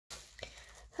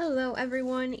Hello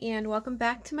everyone and welcome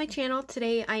back to my channel.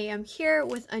 Today I am here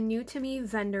with a new to me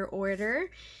vendor order.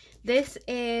 This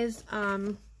is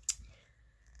let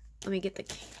me get the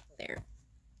there.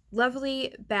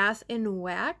 Lovelee Bath and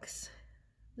Wax.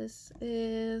 This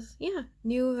is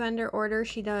new vendor order.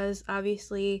 She does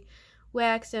obviously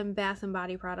wax and bath and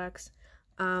body products.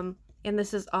 And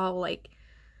this is all like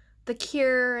the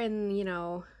cure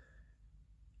and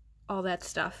all that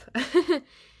stuff.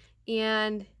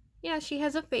 And yeah, she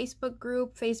has a Facebook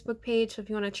group, Facebook page, so if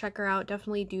you want to check her out,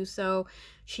 definitely do so.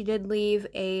 She did leave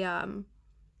a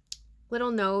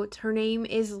little note. Her name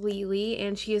is Lovelee,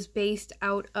 and she is based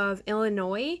out of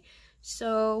Illinois.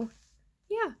 So,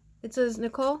 yeah, it says,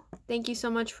 Nicole, thank you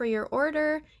so much for your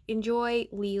order. Enjoy,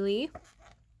 Lovelee.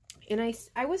 And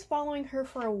I was following her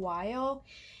for a while,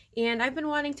 and I've been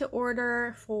wanting to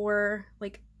order for,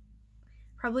 like,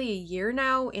 probably a year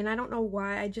now, and I don't know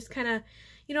why. I just kind of...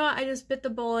 I just bit the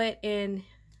bullet and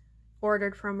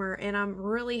ordered from her, and I'm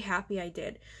really happy I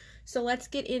did. So let's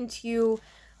get into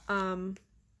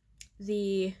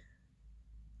the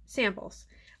samples.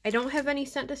 I don't have any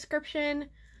scent description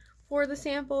for the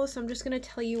samples, so I'm just going to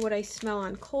tell you what I smell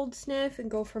on cold sniff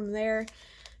and go from there.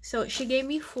 So she gave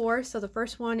me 4. So the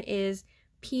first one is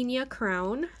Pina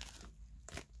Crown.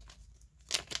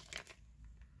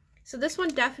 So this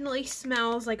one definitely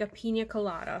smells like a pina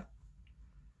colada.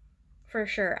 For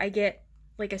sure. I get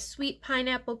like a sweet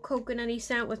pineapple coconutty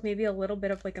scent with maybe a little bit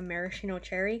of like a maraschino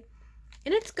cherry.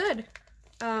 And it's good.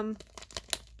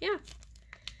 Yeah.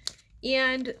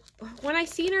 And when I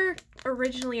seen her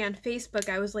originally on Facebook,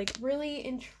 I was like really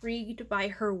intrigued by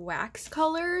her wax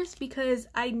colors because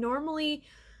I normally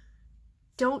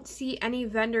don't see any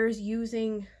vendors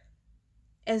using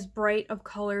as bright of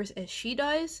colors as she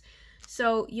does.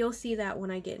 So you'll see that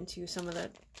when I get into some of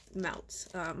the melts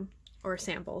or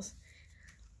samples.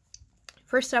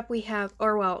 First up we have,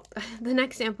 the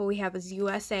next sample we have is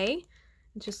USA.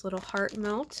 Just a little heart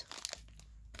melt.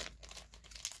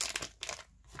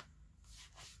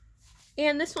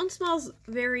 And this one smells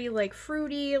very like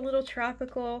fruity, a little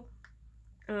tropical.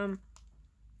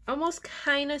 Almost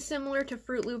kind of similar to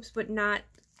Fruit Loops, but not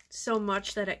so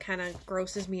much that it kind of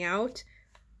grosses me out.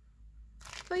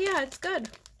 But yeah, it's good.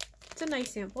 It's a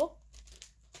nice sample.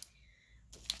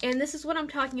 And this is what I'm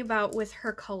talking about with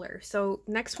her color. So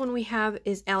next one we have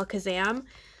is Alakazam.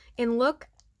 And look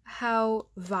how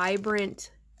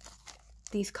vibrant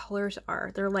these colors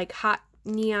are. They're like hot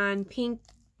neon pink,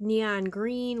 neon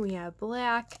green. We have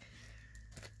black.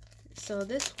 So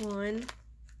this one,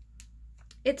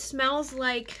 it smells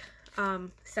like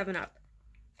 7-Up.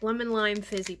 Lemon Lime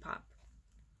Fizzy Pop.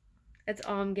 That's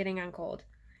all I'm getting on cold.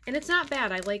 And it's not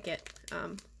bad. I like it.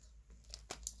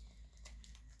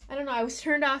 I don't know, I was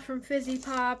turned off from Fizzy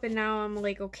Pop, and now I'm,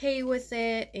 like, okay with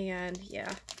it, and yeah.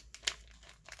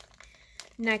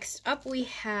 Next up we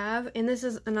have, and this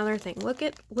is another thing, look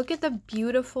at the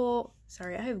beautiful,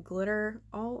 sorry, I have glitter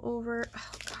all over,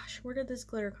 oh gosh, where did this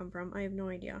glitter come from? I have no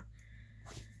idea.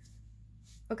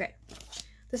 Okay,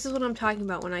 this is what I'm talking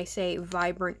about when I say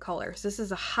vibrant colors. This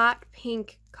is a hot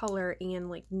pink color and,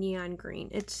 like, neon green.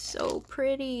 It's so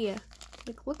pretty.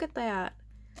 Like, look at that.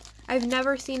 I've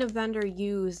never seen a vendor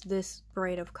use this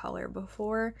bright of color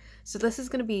before, so this is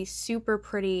going to be super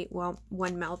pretty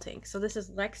when melting. So this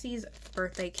is Lexi's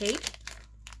birthday cake.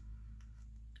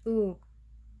 Ooh,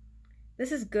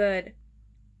 this is good.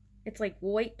 It's like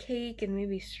white cake and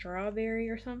maybe strawberry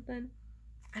or something.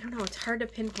 I don't know, it's hard to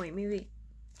pinpoint. Maybe,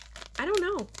 I don't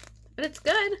know, but it's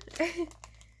good.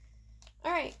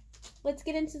 Alright, let's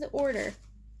get into the order.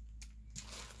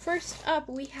 First up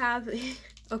we have,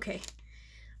 okay.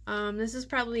 This is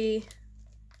probably,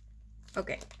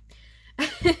 okay.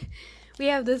 We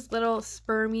have this little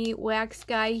spermy wax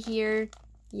guy here.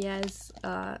 Yes,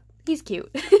 he's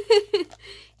cute.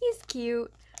 He's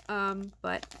cute.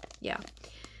 But yeah.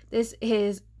 This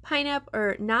is pineapple,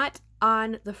 or not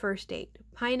on the first date.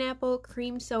 Pineapple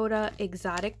cream soda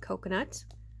exotic coconut.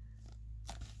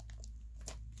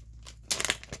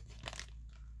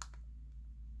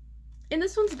 And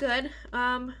this one's good.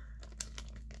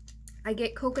 I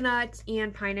get coconuts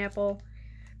and pineapple.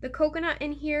 The coconut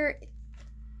in here,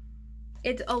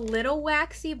 it's a little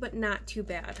waxy, but not too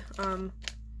bad.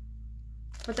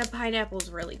 But the pineapple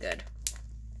is really good.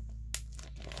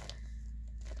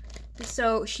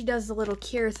 So she does the little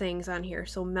cure things on here.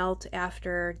 So melt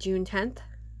after June 10th.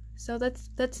 So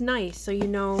that's nice. So you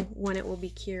know when it will be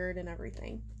cured and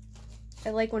everything. I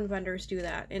like when vendors do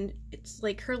that. And it's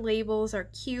like her labels are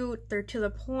cute. They're to the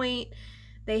point.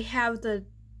 They have the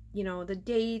the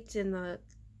date and the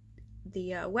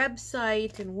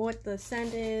website and what the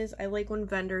scent is. I like when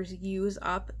vendors use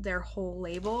up their whole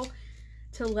label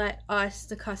to let us,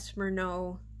 the customer,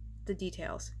 know the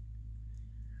details.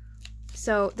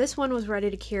 So this one was ready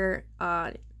to cure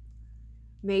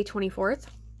May 24th.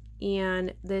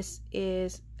 And this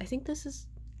is, I think this is,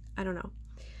 I don't know.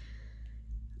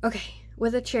 Okay,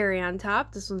 with a cherry on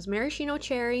top. This one's maraschino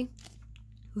cherry,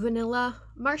 vanilla,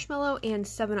 marshmallow, and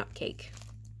 7-Up cake.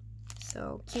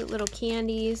 So cute little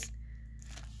candies.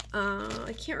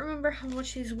 I can't remember how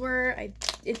much these were.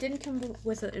 It didn't come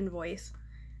with an invoice.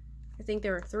 I think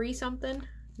there were 3 something.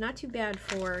 Not too bad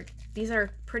for, these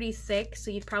are pretty thick,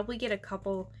 so you'd probably get a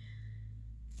couple,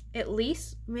 at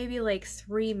least maybe like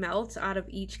 3 melts out of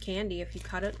each candy if you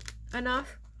cut it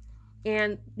enough.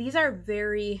 And these are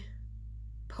very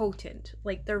potent,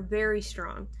 like they're very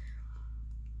strong.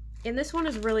 And this one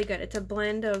is really good. It's a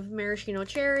blend of maraschino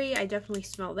cherry. I definitely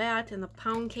smell that. And the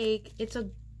pound cake, it's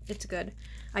good.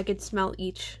 I could smell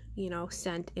each, you know,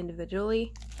 scent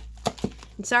individually.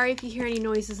 And sorry if you hear any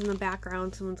noises in the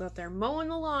background. Someone's out there mowing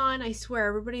the lawn. I swear,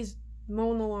 everybody's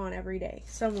mowing the lawn every day.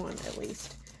 Someone, at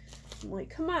least. I'm like,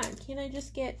 come on, can't I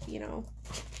just get, you know,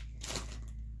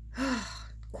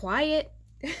 quiet?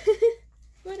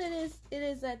 But it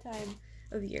is that time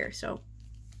of year. So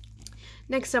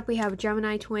next up we have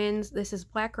Gemini Twins. This is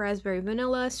black raspberry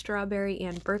vanilla, strawberry,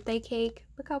 and birthday cake.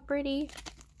 Look how pretty.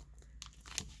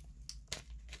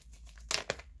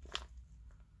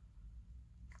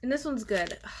 And this one's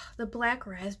good. The black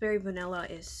raspberry vanilla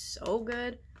is so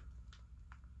good.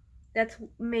 That's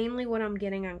mainly what I'm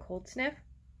getting on Cold Sniff.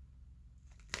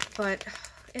 But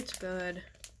it's good.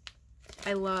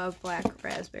 I love black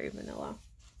raspberry vanilla.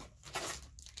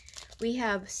 We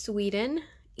have Sweden,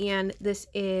 and this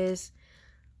is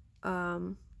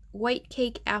white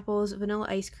cake, apples, vanilla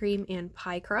ice cream, and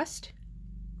pie crust.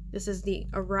 This is the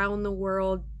Around the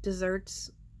World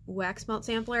Desserts wax melt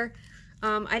sampler.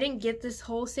 I didn't get this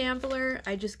whole sampler.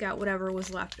 I just got whatever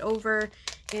was left over,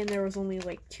 and there was only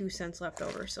like 2 cents left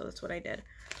over, so that's what I did.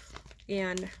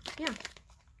 And yeah.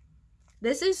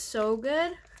 This is so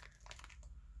good.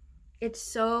 It's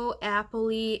so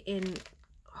appley and,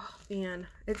 oh man,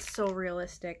 it's so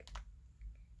realistic.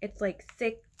 It's like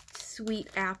thick, sweet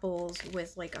apples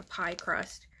with like a pie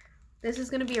crust. This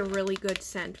is going to be a really good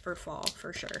scent for fall,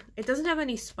 for sure. It doesn't have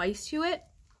any spice to it.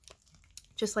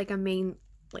 Just like a main,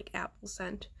 like, apple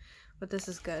scent. But this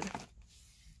is good.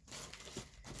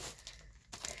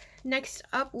 Next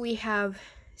up, we have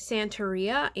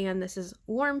Santeria, and this is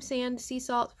warm sand, sea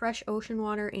salt, fresh ocean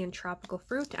water, and tropical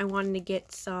fruit. I wanted to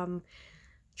get some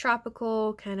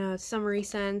tropical kind of summery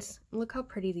scents. Look how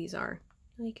pretty these are.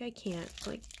 Like, I can't,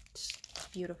 like, it's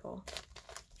beautiful.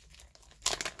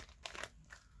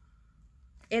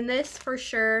 In this, for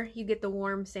sure, you get the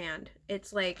warm sand.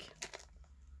 It's like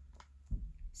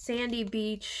sandy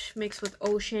beach mixed with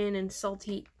ocean and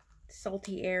salty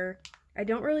air. I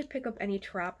don't really pick up any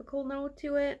tropical note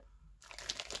to it,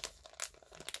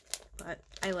 but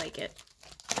I like it.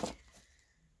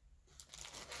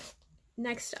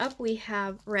 Next up, we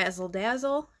have Razzle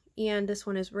Dazzle, and this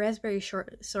one is raspberry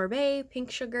sorbet,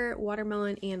 pink sugar,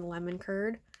 watermelon, and lemon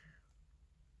curd.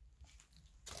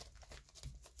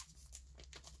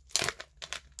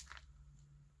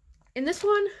 In this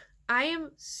one, I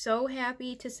am so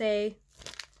happy to say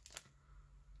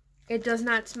it does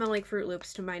not smell like Fruit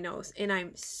Loops to my nose, and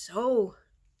I'm so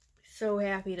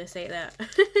happy to say that.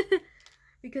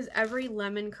 Because every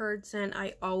lemon curd scent,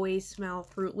 I always smell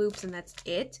Fruit Loops, and that's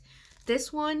it.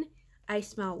 This one, I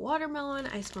smell watermelon,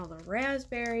 I smell the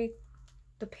raspberry,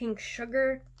 the pink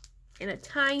sugar, and a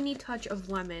tiny touch of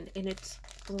lemon, and it's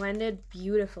blended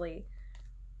beautifully.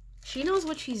 She knows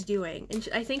what she's doing, and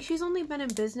I think she's only been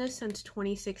in business since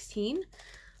 2016,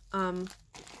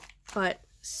 but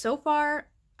so far,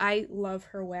 I love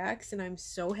her wax, and I'm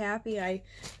so happy I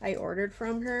ordered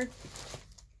from her.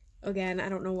 Again, I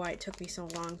don't know why it took me so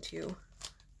long to.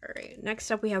 Alright, next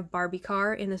up we have Barbie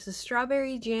Car, and this is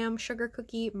strawberry jam, sugar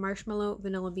cookie, marshmallow,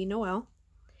 vanilla bean Noel.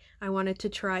 I wanted to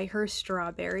try her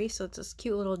strawberry, so it's this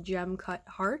cute little gem cut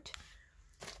heart.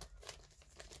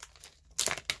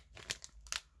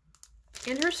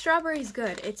 And her strawberry is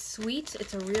good. It's sweet,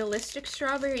 it's a realistic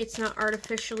strawberry, it's not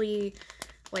artificially,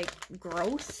 like,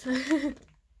 gross.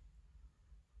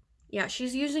 Yeah,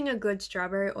 she's using a good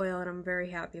strawberry oil, and I'm very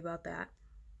happy about that.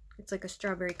 It's like a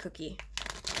strawberry cookie.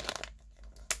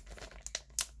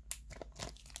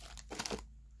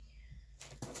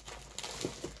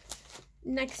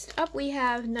 Next up, we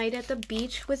have Night at the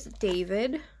Beach with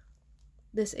David.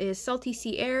 This is Salty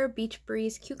Sea Air, Beach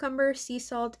Breeze, Cucumber, Sea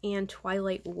Salt, and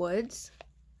Twilight Woods.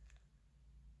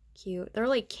 Cute. They're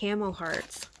like camo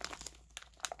hearts.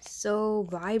 So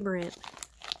vibrant.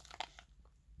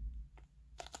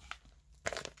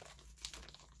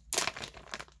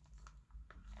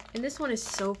 And this one is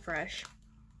so fresh.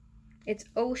 It's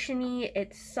oceany,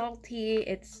 it's salty,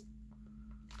 it's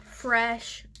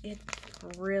fresh. It's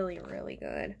really, really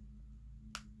good.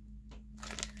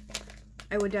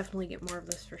 I would definitely get more of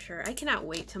this for sure. I cannot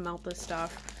wait to melt this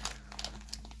stuff.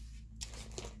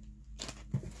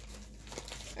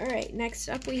 Alright, next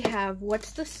up we have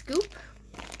What's the Scoop?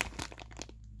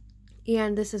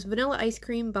 And this is vanilla ice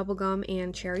cream, bubblegum,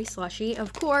 and cherry slushy.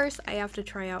 Of course, I have to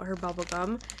try out her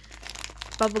bubblegum.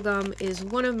 Bubblegum is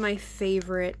one of my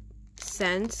favorite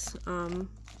scents. And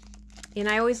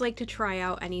I always like to try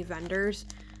out any vendors.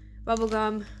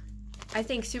 Bubblegum, I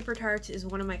think Super Tarts is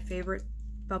one of my favorite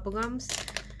bubblegums.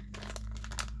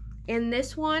 And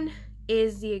this one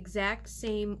is the exact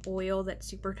same oil that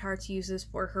Super Tarts uses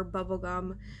for her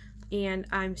bubblegum. And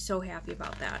I'm so happy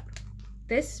about that.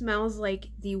 This smells like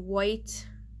the white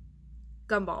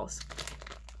gumballs.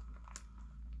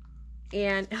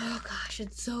 And, oh gosh,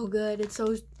 it's so good. It's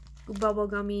so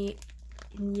bubblegummy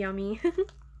and yummy.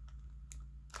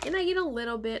 And I get a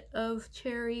little bit of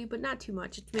cherry, but not too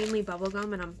much. It's mainly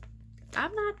bubblegum, and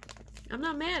I'm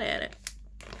not mad at it.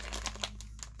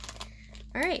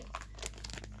 Alright.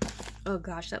 Oh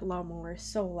gosh, that lawnmower is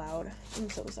so loud. I'm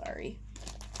so sorry.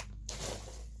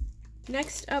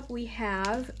 Next up we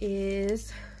have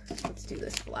is, let's do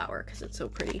this flower because it's so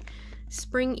pretty.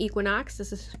 Spring Equinox.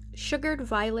 This is sugared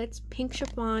violets, pink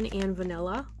chiffon, and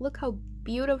vanilla. Look how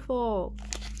beautiful.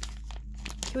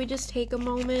 Can we just take a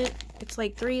moment? It's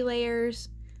like 3 layers.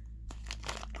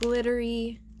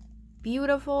 Glittery.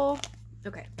 Beautiful.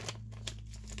 Okay.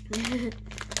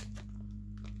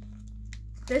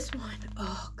 This one,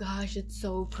 oh gosh, it's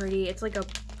so pretty. It's like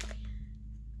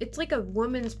a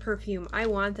woman's perfume. I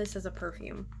want this as a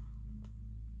perfume.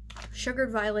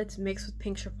 Sugared violets mixed with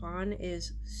pink chiffon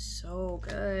is so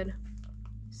good.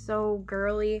 So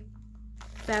girly,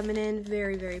 feminine,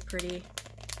 very, very pretty.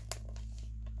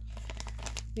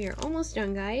 We are almost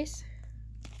done, guys.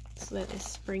 So that is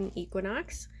Spring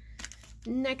Equinox.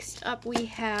 Next up we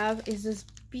have is this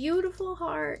beautiful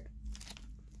heart.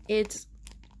 It's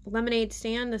lemonade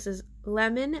stand. This is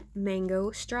lemon,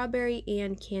 mango, strawberry,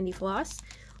 and candy floss.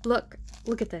 Look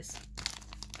at this.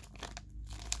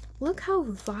 Look how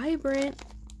vibrant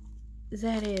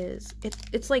that is.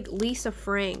 It's like Lisa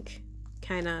Frank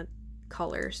kind of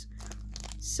colors.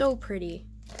 So pretty.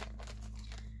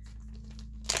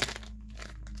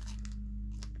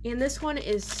 And this one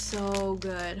is so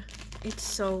good. It's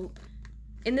so...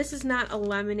 And this is not a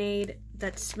lemonade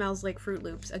that smells like Fruit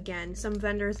Loops. Again, some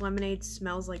vendors' lemonade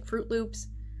smells like Fruit Loops.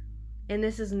 And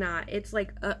this is not. It's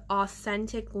like an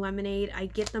authentic lemonade. I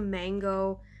get the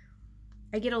mango.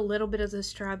 I get a little bit of the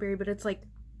strawberry, but it's like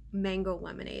mango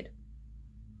lemonade.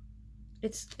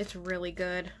 It's really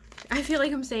good. I feel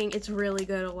like I'm saying it's really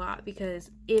good a lot because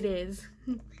it is.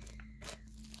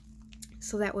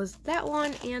 So that was that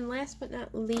one. And last but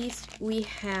not least, we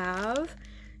have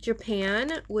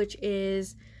Japan, which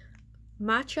is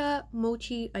matcha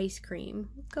mochi ice cream.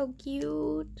 Look how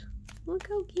cute. Look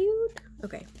how cute.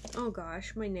 Okay. Oh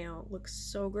gosh, my nail looks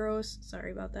so gross.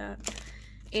 Sorry about that.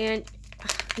 And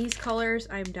these colors,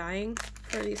 I'm dying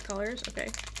for these colors. Okay.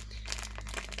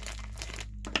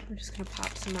 I'm just gonna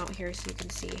pop some out here so you can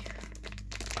see.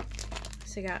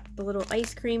 So I got the little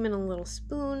ice cream and a little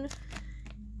spoon.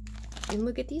 And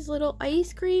look at these little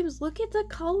ice creams. Look at the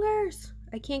colors.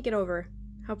 I can't get over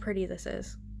how pretty this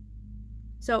is.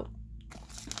 So,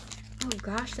 oh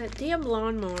gosh, that damn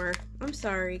lawnmower. I'm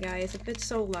sorry, guys, if it's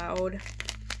so loud.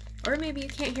 Or maybe you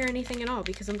can't hear anything at all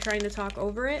because I'm trying to talk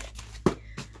over it.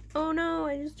 Oh no,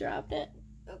 I just dropped it.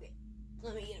 Okay,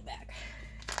 let me get it back.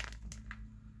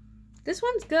 This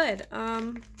one's good.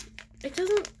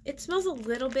 It smells a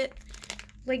little bit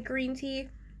like green tea,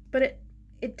 but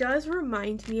it does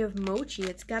remind me of mochi.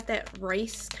 It's got that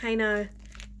rice kind of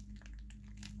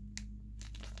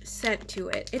scent to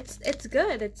it. It's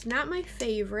good. It's not my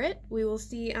favorite. We will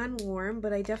see on warm,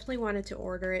 but I definitely wanted to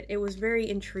order it. It was very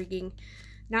intriguing.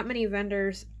 Not many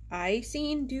vendors I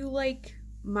seen do like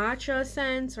matcha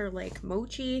scents or like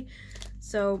mochi,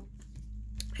 so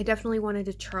I definitely wanted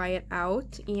to try it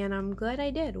out, and I'm glad I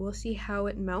did. We'll see how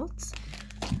it melts.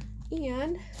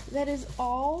 And that is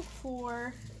all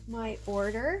for my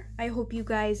order. I hope you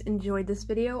guys enjoyed this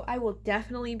video. I will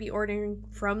definitely be ordering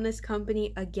from this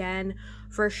company again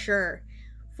for sure.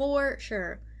 For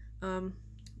sure.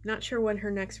 Not sure when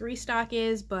her next restock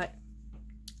is, but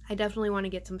I definitely want to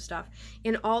get some stuff.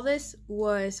 And all this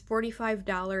was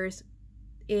 $45,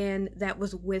 and that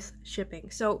was with shipping.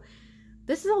 So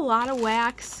this is a lot of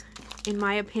wax, in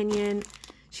my opinion.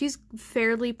 She's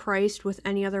fairly priced with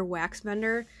any other wax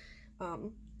vendor.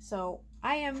 So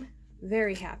I am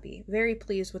very happy, very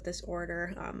pleased with this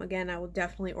order. Again, I will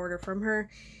definitely order from her,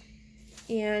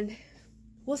 and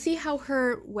we'll see how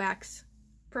her wax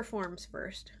performs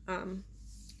first.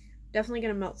 Definitely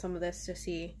gonna melt some of this to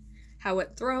see how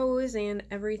it throws and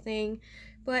everything,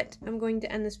 but I'm going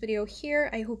to end this video here.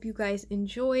 I hope you guys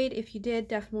enjoyed. If you did,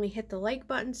 definitely hit the like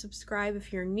button, subscribe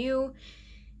if you're new,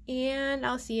 and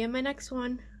I'll see you in my next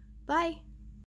one. Bye!